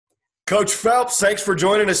Coach Phelps, thanks for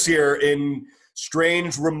joining us here in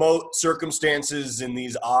strange, remote circumstances in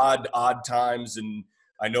these odd times. And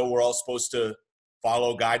I know we're all supposed to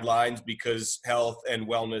follow guidelines because health and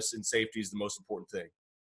wellness and safety is the most important thing.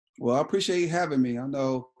 Well, I appreciate you having me. I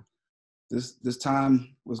know this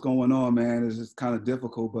time what's going on, man, is just kind of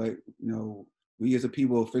difficult, but we as a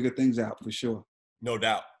people will figure things out for sure. No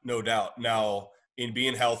doubt. Now, in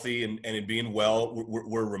being healthy and in being well,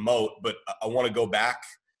 we're remote, but I want to go back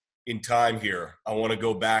in time here. I want to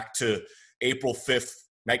go back to April 5th,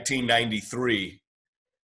 1993.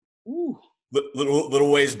 Ooh.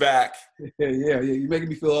 Little ways back. Yeah. You're making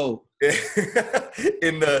me feel old.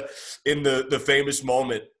 in the famous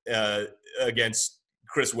moment against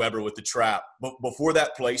Chris Webber with the trap. But before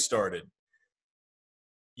that play started,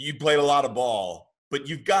 you played a lot of ball, but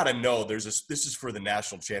you've got to know this is for the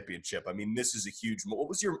national championship. I mean, this is a huge. What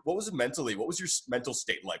was it mentally? What was your mental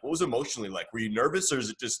state like? What was it emotionally like? Were you nervous, or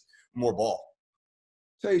is it just more ball?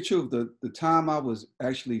 Tell you the truth, the time I was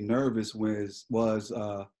actually nervous was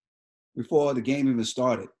before the game even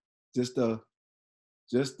started. Just the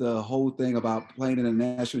whole thing about playing in a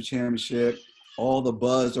national championship, all the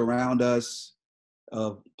buzz around us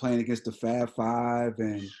of playing against the Fab Five,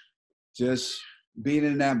 and just being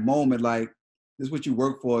in that moment, like this is what you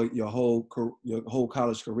work for your whole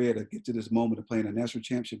college career, to get to this moment of playing a national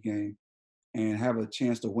championship game and have a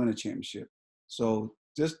chance to win a championship. So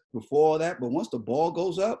just before that, but once the ball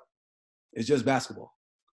goes up, it's just basketball.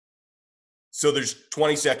 So there's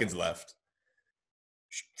 20 seconds left.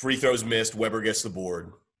 Free throws missed. Weber gets the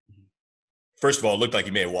board. First of all, it looked like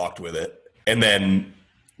he may have walked with it. And then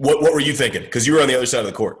what were you thinking? Because you were on the other side of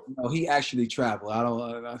the court. No, he actually traveled.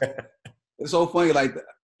 It's so funny. Like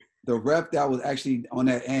the ref that was actually on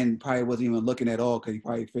that end probably wasn't even looking at all, because he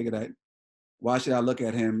probably figured that, why should I look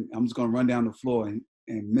at him? I'm just going to run down the floor and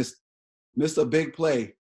missed a big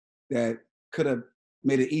play that could have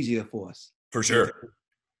made it easier for us. For sure.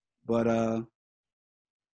 But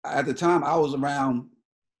at the time, I was around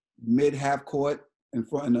mid-half court in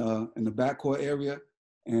the backcourt area,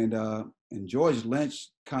 and George Lynch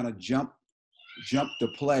kind of jumped the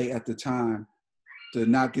play at the time to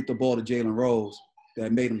not get the ball to Jalen Rose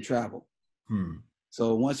that made him travel.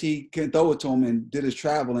 So once he couldn't throw it to him and did his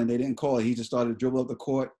travel and they didn't call it, he just started to dribble up the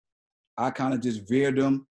court. I kind of just veered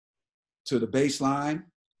him to the baseline,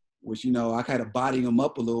 which, I kind of body him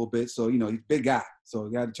up a little bit. So, he's a big guy. So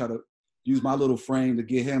I got to try to use my little frame to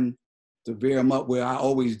get him to veer him up where I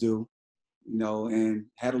always do, and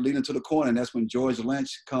had to lead him to the corner. And that's when George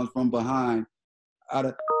Lynch comes from behind out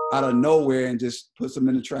of nowhere and just puts him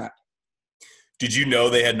in the trap. Did you know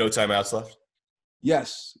they had no timeouts left?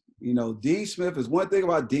 Yes. Dean Smith is one thing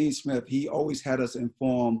about Dean Smith. He always had us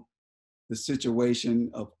inform the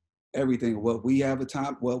situation of everything, what we have in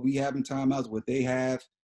timeouts, what they have.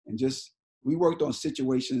 And just, we worked on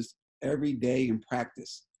situations every day in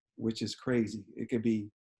practice, which is crazy. It could be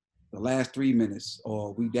the last 3 minutes,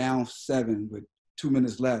 or we down 7 with 2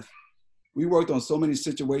 minutes left. We worked on so many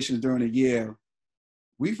situations during the year.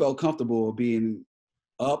 We felt comfortable being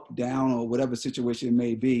up, down, or whatever situation it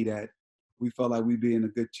may be, that we felt like we'd be in a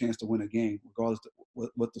good chance to win a game, regardless of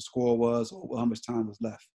what the score was or how much time was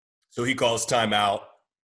left. So he calls timeout.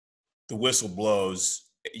 The whistle blows.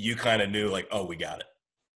 You kind of knew, like, oh, we got it.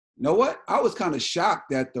 You know what? I was kind of shocked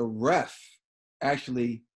that the ref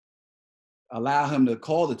actually allowed him to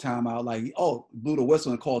call the timeout. Like, blew the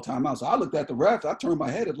whistle and called timeout. So I looked at the ref. I turned my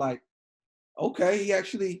head and like, okay, he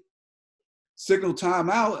actually signaled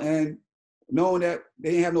timeout, and knowing that they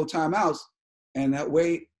didn't have no timeouts, and that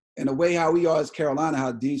way, in the way how we are as Carolina,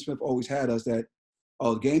 how Dean Smith always had us, that,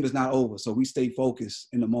 the game is not over. So we stay focused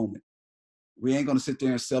in the moment. We ain't going to sit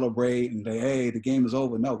there and celebrate and say, hey, the game is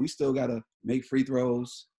over. No, we still got to make free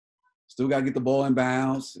throws. Still got to get the ball in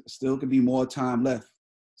bounds. Still could be more time left.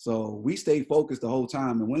 So we stay focused the whole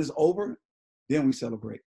time. And when it's over, then we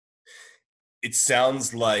celebrate. It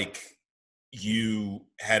sounds like you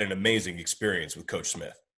had an amazing experience with Coach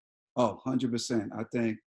Smith. Oh, 100%. I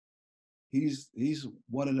think he's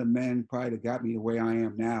one of the men probably that got me the way I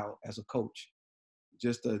am now as a coach.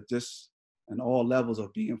 Just in all levels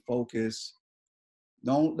of being focused.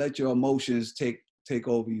 Don't let your emotions take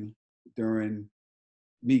over you during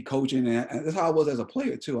me coaching. And that's how I was as a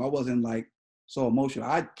player too. I wasn't like so emotional.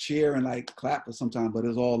 I'd cheer and like clap for sometimes, but it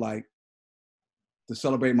was all like to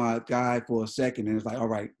celebrate my guy for a second. And it's like, all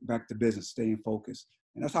right, back to business, staying focused.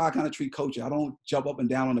 And that's how I kind of treat coaching. I don't jump up and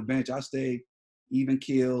down on the bench. I stay even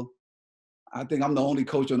keel. I think I'm the only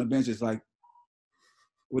coach on the bench that's like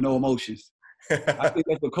with no emotions. I think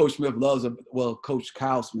that's what Coach Smith loves. Well, Coach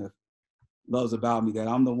Kyle Smith loves about me, that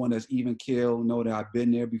I'm the one that's even keel, know that I've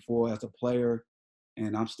been there before as a player,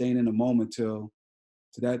 and I'm staying in the moment till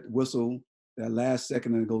to that whistle, that last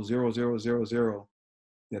second, and it goes 0-0-0-0.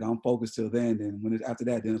 That I'm focused till then. Then when it's after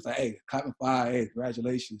that, then it's like, hey, clapping fire, hey,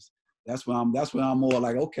 congratulations. That's when I'm more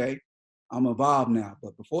like, okay, I'm involved now.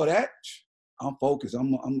 But before that, I'm focused.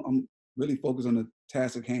 I'm really focused on the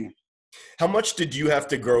task at hand. How much did you have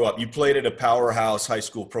to grow up? You played at a powerhouse high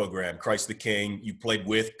school program, Christ the King. You played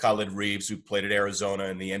with Khalid Reeves, who played at Arizona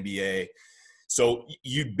in the NBA. So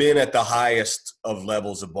you'd been at the highest of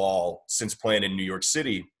levels of ball since playing in New York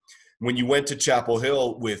City. When you went to Chapel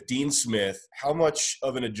Hill with Dean Smith, how much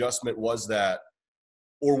of an adjustment was that?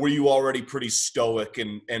 Or were you already pretty stoic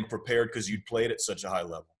and prepared because you'd played at such a high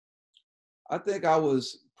level? I think I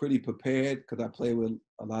was pretty prepared because I played with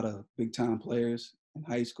a lot of big time players in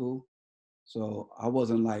high school. So I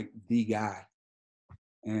wasn't like the guy.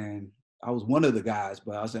 And I was one of the guys,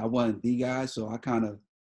 but I wasn't the guy. So I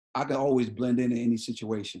could always blend into any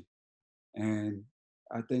situation. And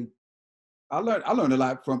I think I learned a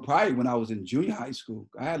lot from probably when I was in junior high school.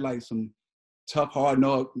 I had like some tough,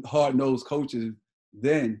 hard-nosed coaches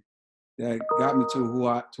then that got me to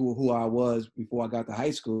who I was before I got to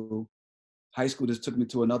high school. High school just took me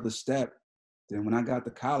to another step. Then when I got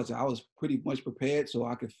to college, I was pretty much prepared so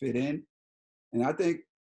I could fit in. And I think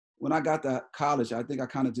when I got to college, I think I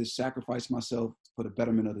kind of just sacrificed myself for the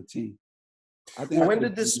betterment of the team. I think Well, I when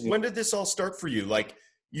could did this all start for you? Like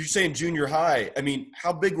you're saying junior high. I mean,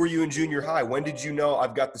 how big were you in junior high? When did you know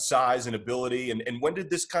I've got the size and ability? And when did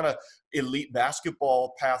this kind of elite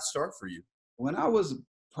basketball path start for you? when I was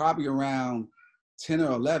probably around 10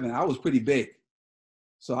 or 11, I was pretty big.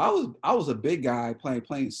 So I was a big guy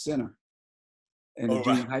playing center in the Oh,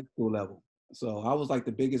 junior right. high school level. So I was like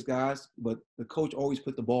the biggest guys, but the coach always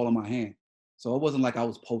put the ball in my hand. So it wasn't like I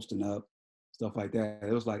was posting up, stuff like that.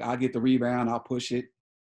 It was like I get the rebound, I'll push it,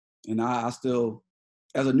 and I still,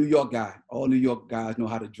 as a New York guy, all New York guys know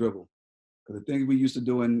how to dribble. Because the thing we used to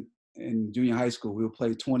do in junior high school, we would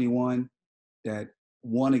play 21 that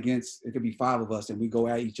one against, it could be five of us, and we go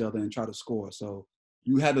at each other and try to score. So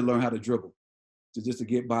you had to learn how to dribble just to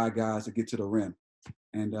get by guys to get to the rim.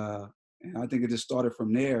 And I think it just started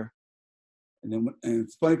from there. And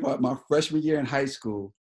it's funny part, my freshman year in high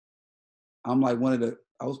school, I'm like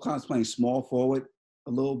I was kind of playing small forward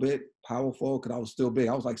a little bit, power forward, because I was still big.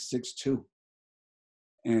 I was like 6'2".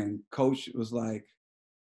 And coach was like,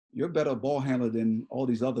 you're a better ball handler than all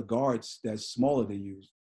these other guards that's smaller than you.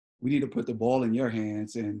 We need to put the ball in your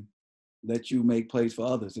hands and let you make plays for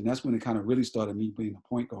others. And that's when it kind of really started me being a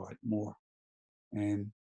point guard more.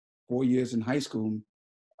 And 4 years in high school,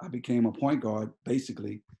 I became a point guard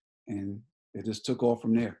basically, and it just took off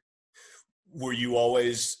from there. Were you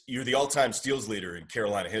always, you're the all-time steals leader in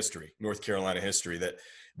Carolina history, North Carolina history.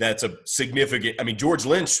 That's a significant, I mean, George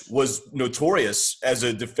Lynch was notorious as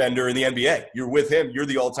a defender in the NBA. You're with him. You're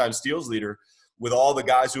the all-time steals leader with all the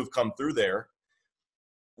guys who have come through there.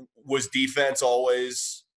 Was defense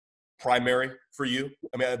always primary for you?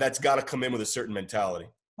 I mean, that's got to come in with a certain mentality.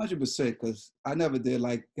 100%, because I never did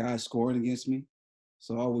like guys scoring against me.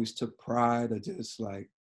 So I always took pride of just like,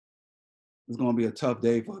 it's going to be a tough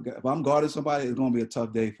day for a guy. If I'm guarding somebody, it's going to be a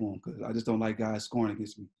tough day for them because I just don't like guys scoring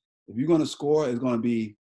against me. If you're going to score, it's going to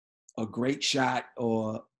be a great shot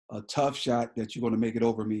or a tough shot that you're going to make it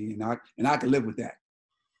over me, and I can live with that.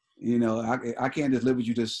 You know, I can't just live with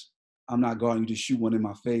you. I'm not guarding you. Just shoot one in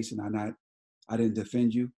my face, and I didn't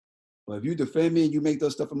defend you. But if you defend me and you make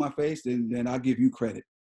those stuff in my face, then I'll give you credit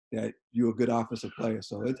that you're a good offensive player.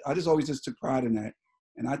 So I just always just took pride in that,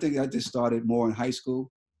 and I think that just started more in high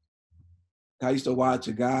school. I used to watch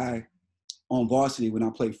a guy on varsity when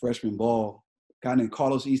I played freshman ball, a guy named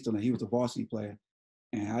Carlos Easterling. He was a varsity player.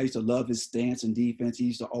 And I used to love his stance and defense. He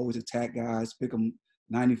used to always attack guys, pick them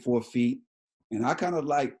 94 feet. And I kind of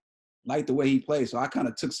liked the way he played. So I kind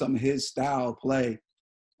of took some of his style of play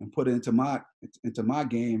and put it into my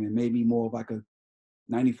game and made me more of like a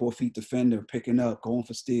 94 feet defender, picking up, going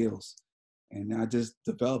for steals. And I just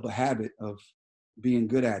developed a habit of being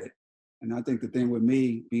good at it. And I think the thing with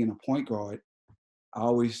me being a point guard, I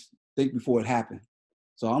always think before it happened.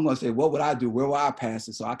 So I'm going to say, what would I do? Where would I pass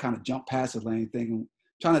it? So I kind of jump past the lane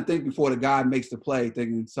trying to think before the guy makes the play,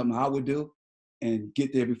 thinking something I would do and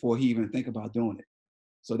get there before he even think about doing it.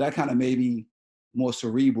 So that kind of made me more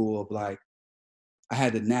cerebral of like, I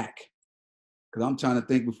had the knack because I'm trying to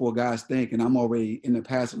think before guys think and I'm already in the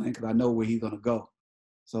passing lane because I know where he's going to go.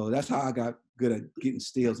 So that's how I got good at getting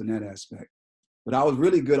steals in that aspect. But I was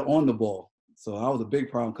really good on the ball. So I was a big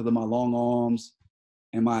problem because of my long arms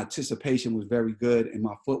and my anticipation was very good and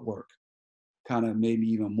my footwork kind of made me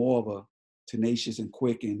even more of a tenacious and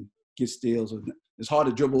quick and get steals. It's hard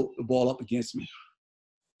to dribble the ball up against me.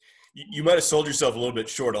 You might have sold yourself a little bit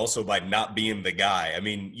short also by not being the guy. I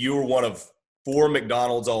mean, you were one of 4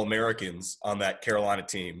 McDonald's All-Americans on that Carolina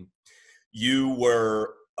team. You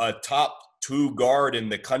were a top 2 guard in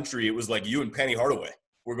the country. It was like you and Penny Hardaway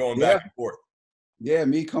were going back Yeah, and forth. yeah.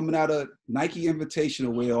 Me coming out of Nike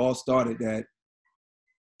Invitational, where it all started, that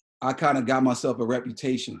I kind of got myself a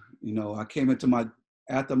reputation. You know, I came into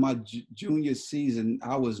after my junior season,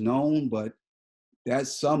 I was known, but that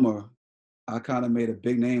summer, I kind of made a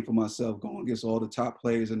big name for myself going against all the top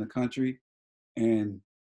players in the country and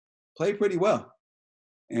played pretty well.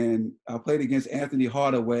 And I played against Anthony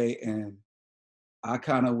Hardaway, and I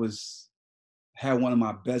kind of had one of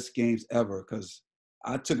my best games ever because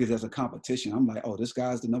I took it as a competition. I'm like, oh, this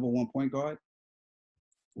guy's the #1 point guard.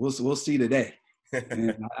 We'll see today.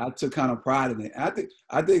 And I took kind of pride in it. I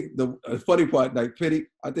think the funny part, like Penny,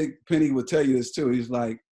 I think Penny would tell you this too. He's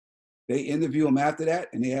like, they interview him after that,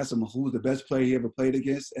 and they asked him who was the best player he ever played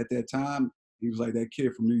against at that time. He was like, that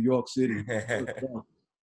kid from New York City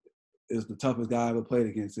is the toughest guy I ever played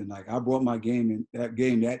against. And like, I brought my game in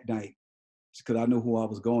that night because I knew who I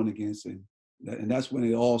was going against, and that's when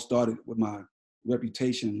it all started with my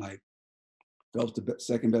reputation. Like, Phelps the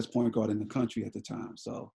second best point guard in the country at the time.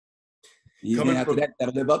 So even after that,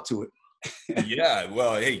 gotta live up to it. Yeah,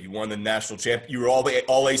 well, hey, you won the national champ. You were all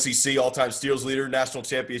ACC, all-time steals leader, national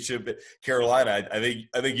championship at Carolina. I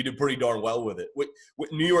think you did pretty darn well with it.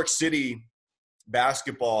 New York City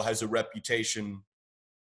basketball has a reputation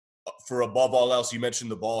for, above all else, you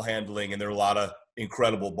mentioned the ball handling, and there are a lot of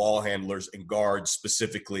incredible ball handlers and guards,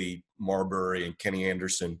 specifically Marbury and Kenny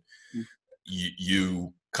Anderson,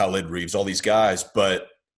 you Khalid Reeves, all these guys, but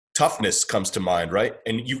toughness comes to mind, right?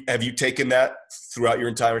 And have you taken that throughout your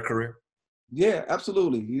entire career? Yeah,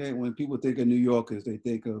 absolutely. You know, when people think of New Yorkers, they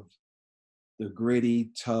think of the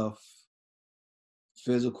gritty, tough,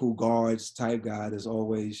 physical guards type guy that's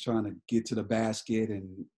always trying to get to the basket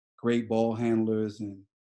and great ball handlers and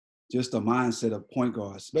just a mindset of point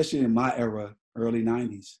guards, especially in my era, early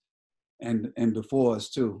 90s and before us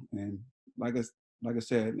too. And like I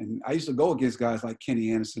said, and I used to go against guys like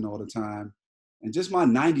Kenny Anderson all the time. And just my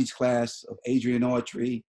 90s class of Adrian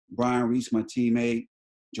Autry, Brian Reese, my teammate,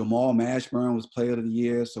 Jamal Mashburn was player of the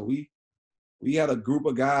year. So we had a group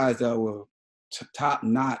of guys that were top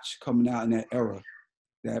notch coming out in that era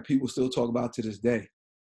that people still talk about to this day.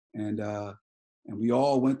 And we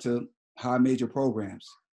all went to high major programs.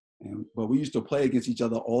 But we used to play against each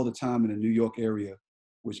other all the time in the New York area,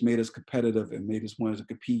 which made us competitive and made us want to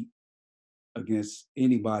compete against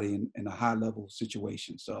anybody in a high level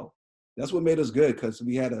situation. So that's what made us good, because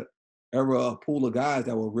we had a pool of guys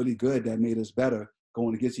that were really good that made us better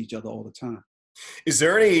going against each other all the time.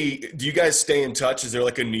 Do you guys stay in touch? Is there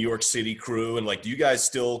like a New York City crew? And like, do you guys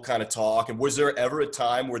still kind of talk? And was there ever a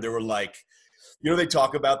time where there were like, they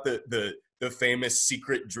talk about the famous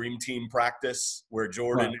secret dream team practice where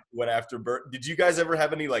Jordan went after Bert? Did you guys ever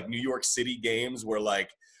have any like New York City games where like,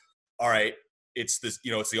 all right, it's this,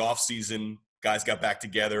 it's the off season, guys got back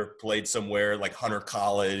together, played somewhere like Hunter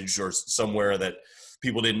College or somewhere that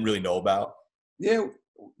people didn't really know about? Yeah,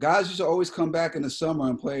 guys used to always come back in the summer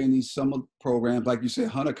and play in these summer programs. Like you said,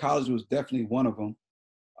 Hunter College was definitely one of them.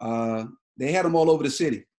 They had them all over the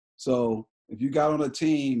city. So if you got on a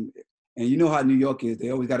team, and you know how New York is,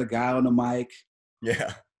 they always got a guy on the mic.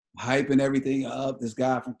 Yeah. Hyping everything up. This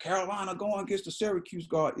guy from Carolina going against the Syracuse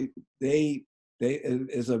guard.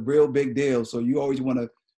 It's a real big deal. So you always want to,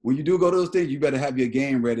 when you do go to those things, you better have your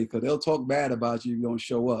game ready, because they'll talk bad about you if you don't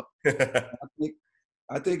show up.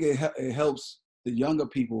 I think it helps the younger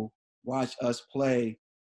people watch us play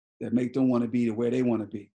that make them want to be where they want to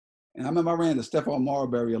be. And I remember I ran to Stephon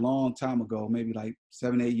Marbury a long time ago, maybe like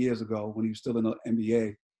 7-8 years ago when he was still in the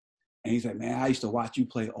NBA. And he's like, man, I used to watch you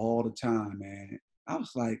play all the time, man. I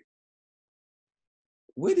was like,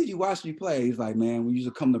 where did you watch me play? He's like, man, we used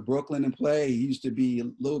to come to Brooklyn and play. He used to be a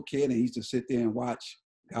little kid, and he used to sit there and watch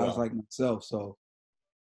guys like myself. So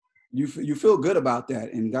you feel good about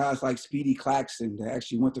that. And guys like Speedy Claxton that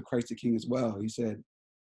actually went to Christ the King as well. He said,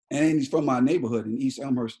 and he's from my neighborhood in East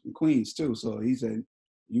Elmhurst, Queens too. So he said,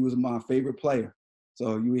 you was my favorite player.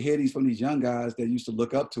 So you would hear these from these young guys that used to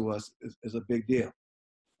look up to us is a big deal.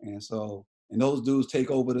 And so, and those dudes take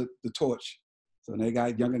over the torch. So they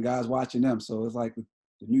got younger guys watching them. So it's like the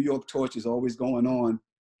New York torch is always going on.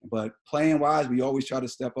 But playing wise, we always try to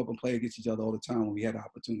step up and play against each other all the time when we had the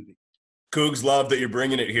opportunity. Cougs, love that you're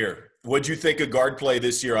bringing it here. What'd you think of guard play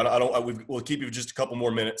this year? We'll keep you for just a couple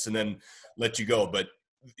more minutes and then let you go. But,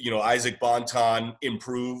 Isaac Bonton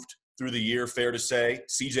improved through the year, fair to say.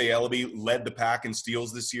 CJ Ellaby led the pack in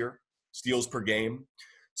steals this year, steals per game.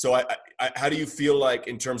 So how do you feel like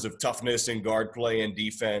in terms of toughness and guard play and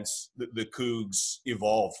defense, the Cougs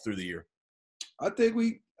evolved through the year? I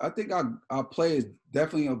think our play is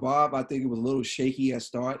definitely evolved. I think it was a little shaky at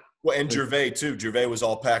start. Well, and Gervais too. Gervais was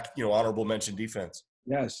all pack, honorable mention defense.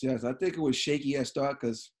 Yes. I think it was shaky at start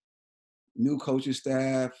because new coaching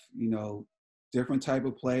staff, different type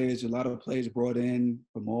of players, a lot of players brought in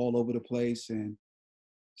from all over the place. And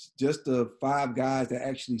just the 5 guys that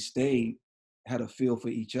actually stayed had a feel for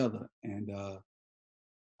each other. And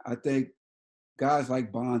I think guys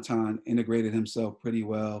like Bonton integrated himself pretty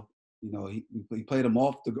well. He played him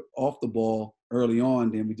off the ball early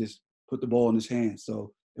on, then we just put the ball in his hands.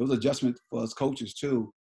 So it was adjustment for us coaches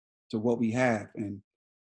too to what we have. And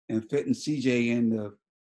fitting CJ in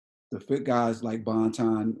the fit guys like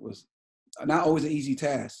Bonton was not always an easy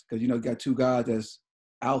task because you got 2 guys that's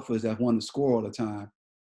alphas that want to score all the time,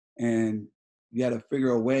 and you got to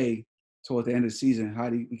figure a way towards the end of the season how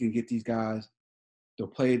we can get these guys to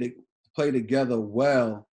play together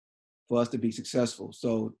well for us to be successful.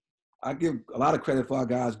 So I give a lot of credit for our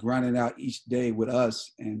guys grinding out each day with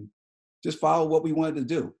us and just follow what we wanted to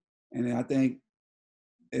do. And I think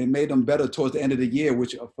it made them better towards the end of the year,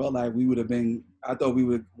 which I felt like I thought we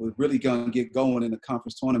were really going to get going in the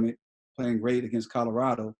conference tournament, playing great against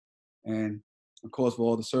Colorado. And of course, for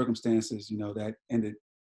all the circumstances, that ended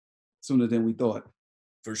sooner than we thought.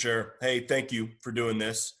 For sure. Hey, thank you for doing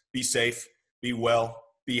this. Be safe, be well,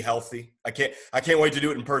 be healthy. I can't wait to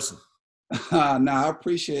do it in person. I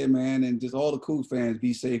appreciate it, man. And just all the Cougar fans,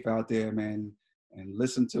 be safe out there, man. And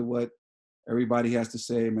listen to what everybody has to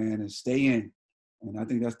say, man, and stay in. And I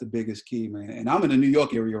think that's the biggest key, man. And I'm in the New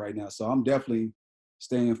York area right now, so I'm definitely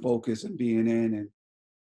staying focused and being in and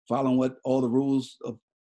following what all the rules of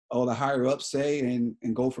all the higher ups say and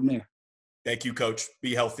go from there. Thank you, Coach.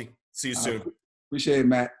 Be healthy. See you soon. Appreciate it,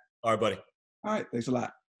 Matt. All right, buddy. All right. Thanks a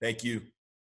lot. Thank you.